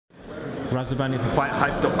Razabani for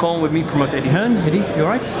FightHype.com with me, promoter Eddie Hearn. Eddie, you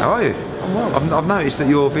alright? How are you? I'm well. I've noticed that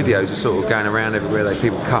your videos are sort of going around everywhere.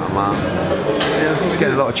 People cut them up. It's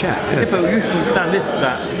getting a lot of chat. Yeah, but you understand this,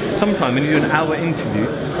 that sometimes when you do an hour interview,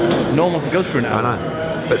 no one wants to go through an hour. I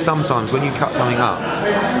know. But sometimes when you cut something up,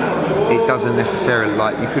 it doesn't necessarily,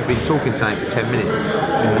 like, you could be talking something for 10 minutes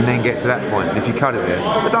and then get to that point. And if you cut it there,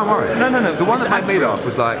 but don't worry. No. The one that made me laugh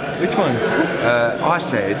was like, which one? I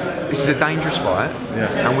said, this is a dangerous fight,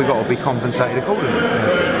 and we've got to be compensated accordingly.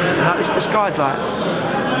 And like, this guy's like,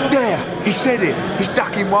 yeah, he said it. He's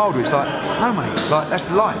ducking Wilder. It's like, no, mate, like, that's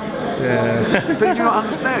life. Yeah. But do you not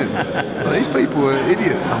understand? Like, these people are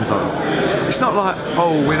idiots sometimes. It's not like,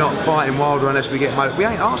 oh, we're not fighting Wilder unless we get money. We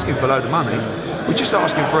ain't asking for a load of money. We're just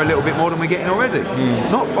asking for a little bit more than we're getting already.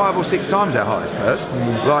 Not 5 or 6 times our highest purse,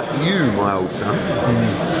 like you, my old son.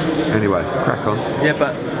 Anyway, crack on. Yeah,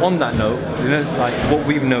 but on that note, you know, like what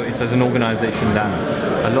we've noticed as an organisation,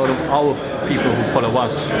 that a lot of our people who follow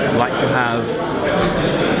us like to have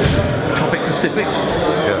topic specifics.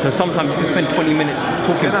 Yeah. So sometimes you can spend 20 minutes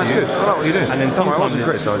talking that's to you. good. I like what you're doing. And then sometimes I wasn't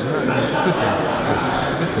criticising. It's a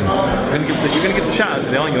good thing. You're going to give us a shout out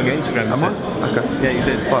today, aren't you, on your Instagram? Am I? Okay. Yeah, you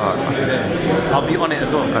did. Yeah. I'll be on it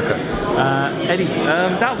as well. Okay. Eddie,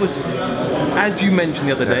 that was, as you mentioned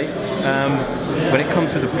the other day, when it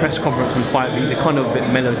comes to the press conference and fight week, they're kind of a bit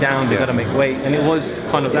mellowed down, they've got to make weight, and it was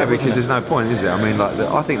kind of that. Yeah, because there's no point, is there? I mean, like,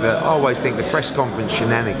 I always think the press conference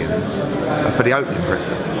shenanigans are for the opening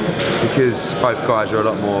presser, because both guys are a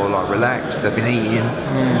lot more like relaxed, they've been eating,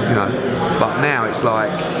 you know, but now it's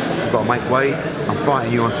like, I've got to make weight, I'm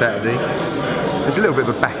fighting you on Saturday. There's a little bit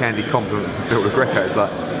of a backhanded compliment from Phil Lo Greco. It's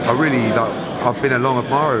like, I really like, I've been a long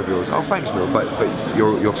admirer of yours. Oh, thanks, Phil, but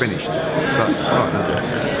you're finished. It's like, right,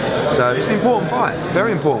 no. So it's an important fight,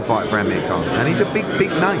 very important fight for Amir Khan, and he's a big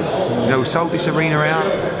name. You know, we sold this arena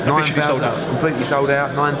out, 9,000, completely sold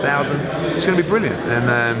out, 9,000. It's going to be brilliant,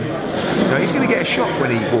 and you know, he's going to get a shock when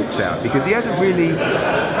he walks out, because he hasn't really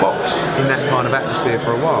boxed in that kind of atmosphere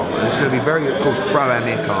for a while. And it's going to be very, of course, pro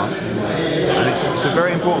Amir Khan, and it's a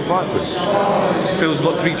very important fight for him. Phil's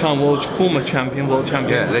got 3-time former world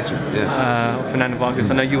champion. Yeah, legend. Yeah. Fernando Vargas.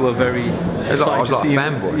 I know you were very excited I was like a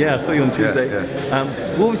fanboy. Yeah, I saw you on Tuesday.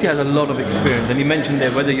 Yeah. He obviously has a lot of experience, and you mentioned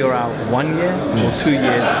there whether you're out 1 year or 2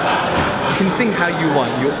 years, you can think how you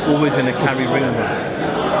want. You're always going to carry ring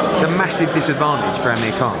rules. It's a massive disadvantage for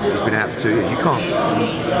Amir Khan. He's been out for 2 years. You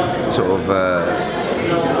can't sort of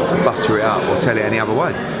butter it up or tell it any other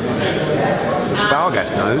way.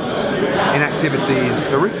 Vargas knows inactivity is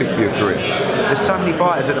horrific for your career. There's so many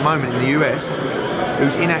fighters at the moment in the US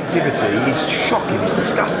whose inactivity is shocking, it's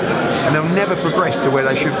disgusting, and they'll never progress to where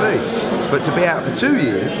they should be. But to be out for 2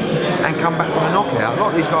 years and come back from a knockout, a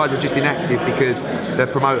lot of these guys are just inactive because their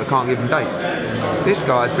promoter can't give them dates. This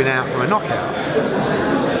guy's been out from a knockout.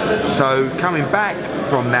 So coming back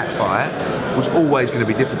from that fight was always going to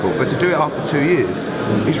be difficult, but to do it after 2 years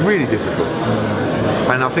is really difficult.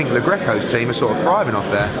 And I think Lo Greco's team are sort of thriving off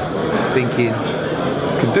that, thinking,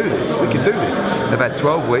 we can do this, we can do this. They've had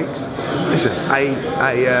 12 weeks. Listen, a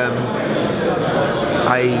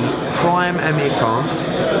prime Amir Khan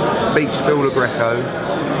beats Phil Lo Greco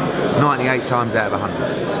 98 times out of 100.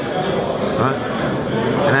 Right?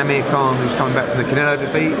 And Amir Khan, who's coming back from the Canelo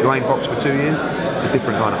defeat, who ain't boxed for 2 years, it's a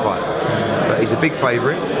different kind of fight. But he's a big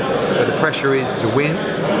favourite, but the pressure is to win.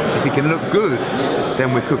 If he can look good,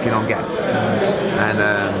 then we're cooking on gas. And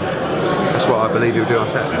that's what I believe he'll do on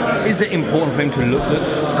Saturday. Is it important for him to look good?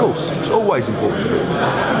 Of course, it's always important to look good.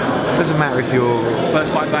 Doesn't matter if you're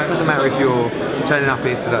first fight back. Doesn't matter if you're turning up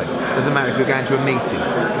here today. Doesn't matter if you're going to a meeting.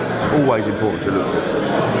 It's always important to look good.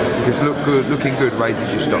 Because looking good raises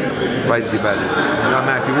your stock, raises your value. It doesn't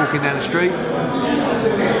matter if you're walking down the street.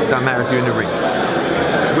 It doesn't matter if you're in the ring.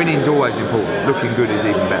 Winning's always important. Looking good is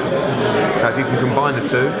even better. So if you can combine the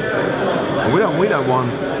two, we don't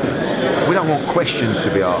want questions to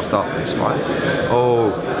be asked after this fight.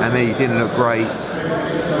 Oh, Amir, didn't look great.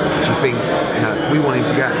 Do you think, you know, we want him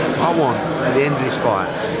to go, I want, at the end of this fight,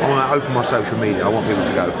 I want to open my social media, I want people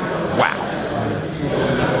to go, wow.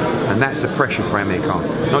 And that's the pressure for Amir Khan.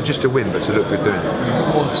 Not just to win, but to look good doing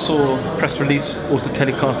it. Also, press release, also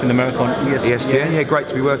telecast in America on ESPN. ESPN, yeah, great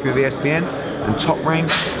to be working with ESPN and Top Rank.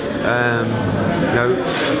 You know,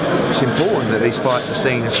 it's important that these fights are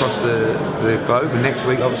seen across the globe, and next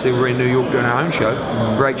week obviously we're in New York doing our own show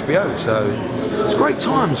for HBO, so it's great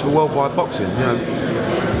times for worldwide boxing. You know,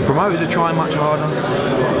 promoters are trying much harder,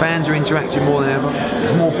 fans are interacting more than ever,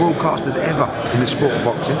 there's more broadcasters ever in the sport of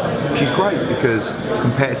boxing, which is great because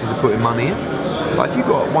competitors are putting money in. Like if you've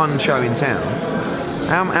got one show in town,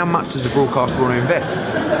 how much does a broadcaster want to invest?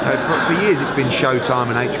 For years it's been Showtime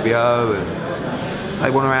and HBO, and they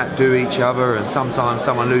want to outdo each other, and sometimes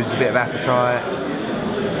someone loses a bit of appetite.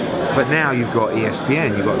 But now you've got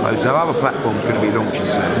ESPN, you've got loads of other platforms going to be launching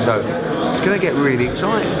soon, so it's going to get really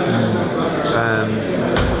exciting.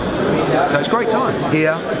 So it's great times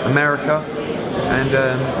here, America, and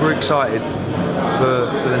we're excited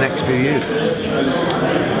for the next few years.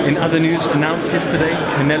 In other news, announced yesterday,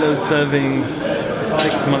 Canelo serving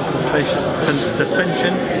 6 months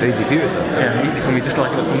suspension. Easy for you, sir. Yeah, easy for me, just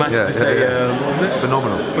like it was for Match to say, what was it?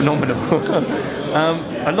 Phenomenal.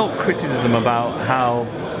 A lot of criticism about how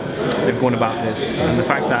they've gone about this, and the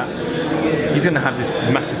fact that he's going to have this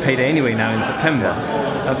massive payday anyway now in September.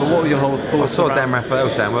 But what were your whole thoughts? I saw Dan Raphael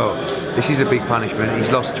saying, well, this is a big punishment.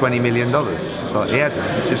 He's lost $20 million. It's like, he hasn't.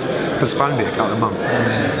 He's just postponed it a couple of months.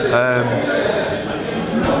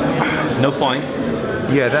 No fine.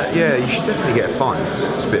 Yeah, you should definitely get a fine.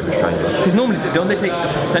 It's a bit of a strange one. Because normally, don't they take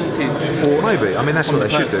a percentage? Or maybe. I mean, that's what they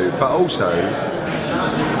should do. But also,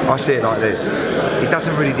 I see it like this. It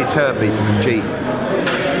doesn't really deter people from cheating.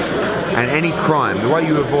 And any crime, the way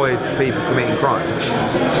you avoid people committing crimes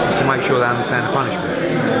is to make sure they understand the punishment.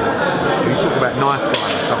 You talk about knife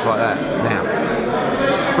crime and stuff like that now.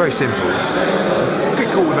 It's very simple. You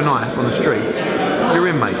get caught with a knife on the streets, you're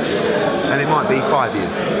inmate, and it might be 5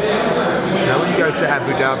 years. Now when you go to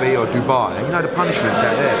Abu Dhabi or Dubai, you know the punishment's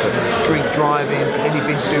out there for drink driving, for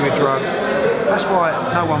anything to do with drugs. That's why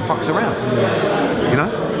no one fucks around, you know?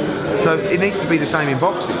 So it needs to be the same in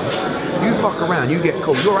boxing. You fuck around, you get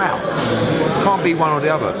caught, you're out. Can't be one or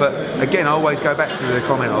the other. But again, I always go back to the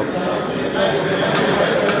comment of,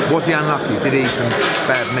 was he unlucky? Did he eat some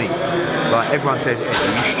bad meat? Like everyone says, Eddie,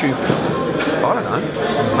 are you stupid? I don't know,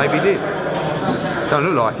 maybe he did. Don't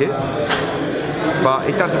look like it. But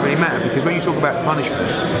it doesn't really matter, because when you talk about the punishment,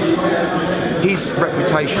 his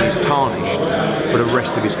reputation is tarnished for the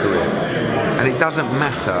rest of his career. And it doesn't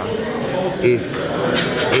matter if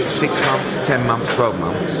it's 6 months, 10 months, 12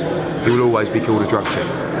 months, he will always be called a drug check.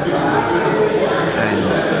 And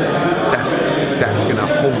that's going to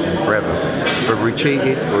haunt him forever. Whether he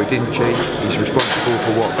cheated or he didn't cheat, he's responsible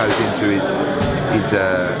for what goes into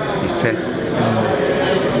his tests.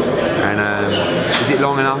 And is it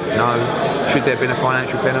long enough? No. Should there have been a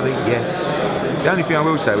financial penalty? Yes. The only thing I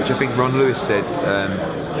will say, which I think Ron Lewis said,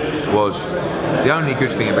 was the only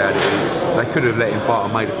good thing about it is they could have let him fight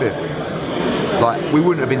on May the 5th. Like, we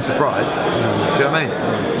wouldn't have been surprised. Do you know what I mean?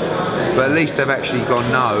 But at least they've actually gone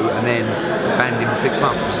no and then banned him for 6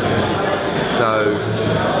 months. So,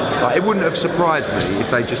 like, it wouldn't have surprised me if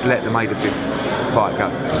they just let the May the 5th fight go.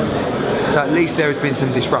 So at least there has been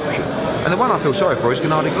some disruption. And the one I feel sorry for is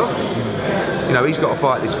Gennady Golovkin. You know, he's got to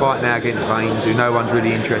fight this fight now against Vanes, who no one's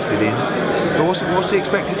really interested in. But what's he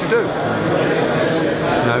expected to do?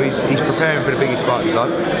 You know, he's preparing for the biggest fight of his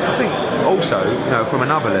life. I think also, you know, from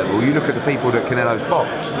another level, you look at the people that Canelo's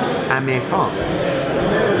boxed: Amir Khan,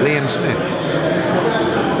 Liam Smith,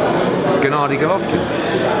 Gennady Golovkin.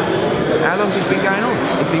 How long has this been going on?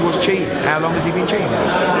 If he was cheating, how long has he been cheating?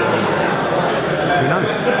 Who knows?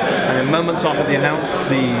 And then moments after they announced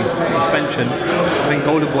the suspension, I think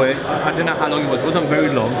Golden Boy, I don't know how long it wasn't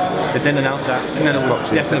very long, they then announced that Canelo was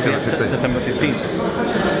definitely at September 15th.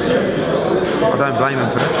 I don't blame him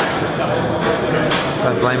for that.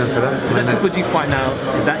 Don't blame him for that. The Triple G fight now,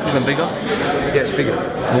 is that even bigger? Yeah, it's bigger.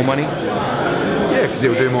 More money? Yeah, because it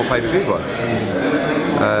will do more pay-per-view buys.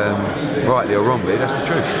 Rightly or wrongly, that's the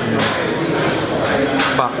truth.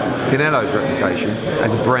 But Canelo's reputation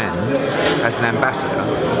as a brand, as an ambassador,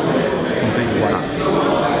 completely won.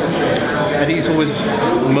 I think it's always,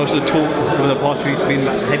 most of the talk over the past few weeks been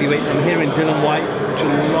like heavyweight. I'm hearing Dylan White,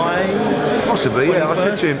 July? Possibly, yeah. I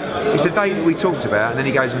said to him, it's a date that we talked about, and then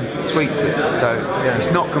he goes and tweets it. So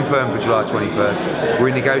it's not confirmed for July 21st. We're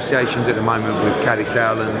in negotiations at the moment with Caddy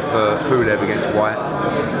Sowland for Pulev against White.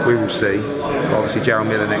 We will see. Obviously, Gerald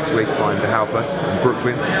Miller next week trying to help us in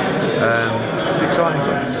Brooklyn. It's exciting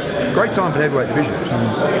times. Great time for the heavyweight division.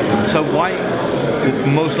 So White will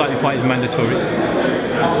most likely fight is mandatory.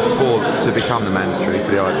 To become the mandatory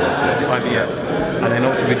for the IBF. The IBF. And then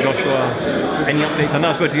also with Joshua, any updates? I know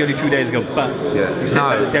I spoke to you only 2 days ago, but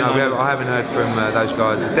I haven't heard from those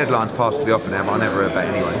guys. The deadline's passed for the offer now, but I never heard back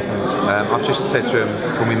anyway. I've just said to them,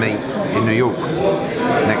 can we meet in New York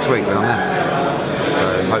next week when I'm there? So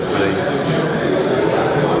hopefully,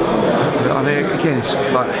 I mean, again, it's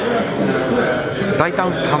like they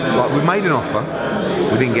don't come. Like, we made an offer,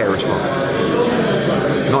 we didn't get a response.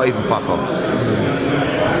 Not even fuck off.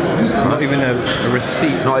 Not even a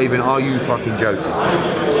receipt. Not even, are you fucking joking?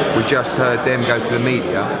 We just heard them go to the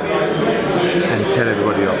media and tell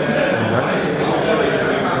everybody off.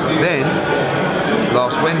 Then,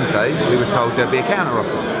 last Wednesday, we were told there'd be a counter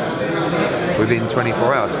offer. within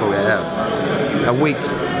 24 hours, 48 hours. A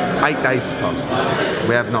week's 8 days has passed.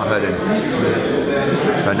 We have not heard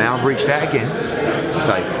anything. So now I've reached out again to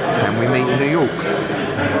say, can we meet in New York?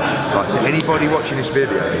 Like, to anybody watching this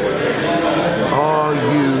video, are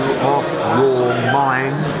you off your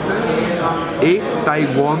mind? If they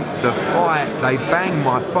want the fight, they bang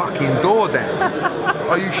my fucking door down.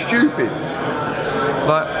 Are you stupid?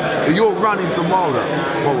 Like, you're running from Wilder.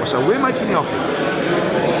 Well, so we're making the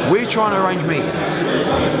offers. We're trying to arrange meetings.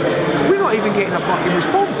 We're not even getting a fucking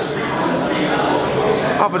response.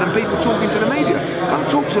 Other than people talking to the media. Don't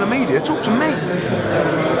talk to the media, talk to me.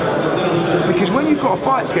 Because when you've got a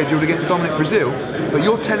fight scheduled against Dominic Brazil, but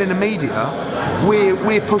you're telling the media,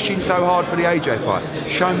 we're pushing so hard for the AJ fight.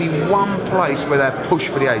 Show me one place where they're pushed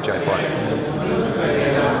for the AJ fight.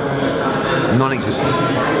 Non-existent.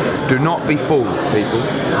 Do not be fooled, people.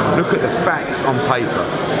 Look at the facts on paper.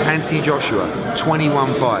 Anthony Joshua,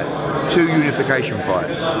 21 fights, 2 unification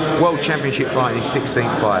fights, World Championship fight in his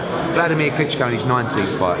 16th fight, Vladimir Klitschko in his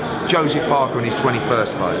 19th fight, Joseph Parker in his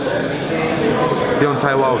 21st fight,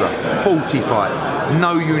 Deontay Wilder, 40 fights,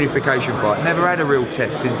 no unification fight, never had a real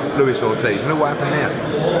test since Luis Ortiz. Look what happened there.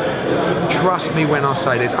 Trust me when I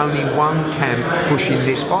say there's only one camp pushing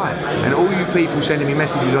this fight. And all you people sending me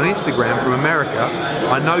messages on Instagram from America,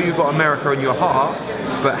 I know you've got America in your heart,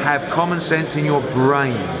 but have common sense in your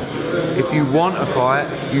brain. If you want a fight,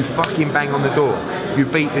 you fucking bang on the door. You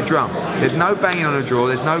beat the drum. There's no banging on the door,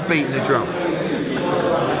 there's no beating the drum.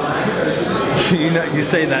 You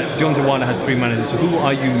say that Deontay Wilder has 3 managers, so who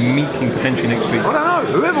are you meeting potentially next week? I don't know,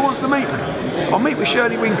 whoever wants to meet me. I'll meet with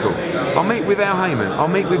Shirley Winkle, I'll meet with Al Heyman, I'll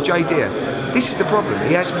meet with Jay Diaz. This is the problem,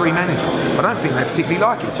 he has 3 managers. I don't think they particularly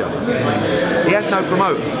like each other. He has no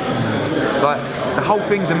promoter. Like, the whole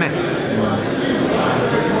thing's a mess.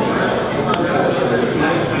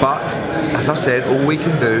 But, as I said, all we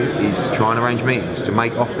can do is try and arrange meetings, to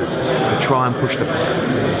make offers, to try and push the fight.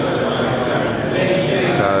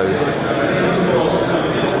 So,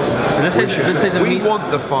 we want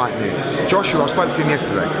the fight next. Joshua, I spoke to him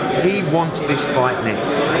yesterday. He wants this fight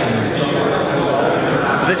next.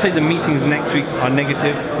 Let's say the meetings next week are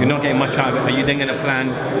negative, you're not getting much out of it, are you then going to plan?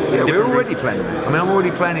 Yeah, we're already planning it. I mean, I'm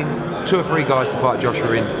already planning 2 or 3 guys to fight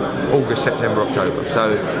Joshua in August, September, October.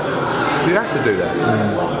 So, we have to do that.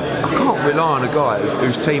 I can't rely on a guy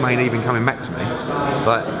whose team ain't even coming back to me.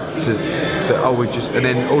 Like, and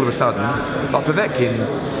then all of a sudden, like Povetkin,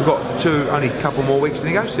 we've got only a couple more weeks to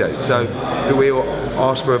negotiate. So, do we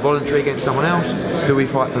ask for a voluntary against someone else? Do we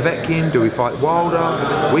fight Povetkin? Do we fight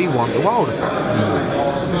Wilder? We want the Wilder fight.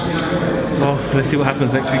 Well, let's see what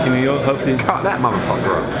happens next week in New York. Hopefully, cut that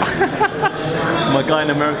motherfucker up. My guy in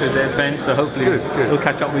America is there, Ben. So hopefully, he'll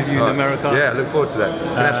catch up with you in America. Yeah, look forward to that.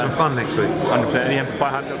 We'll have some fun next week. 100%.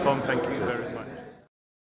 FightHype.com. Thank you very much.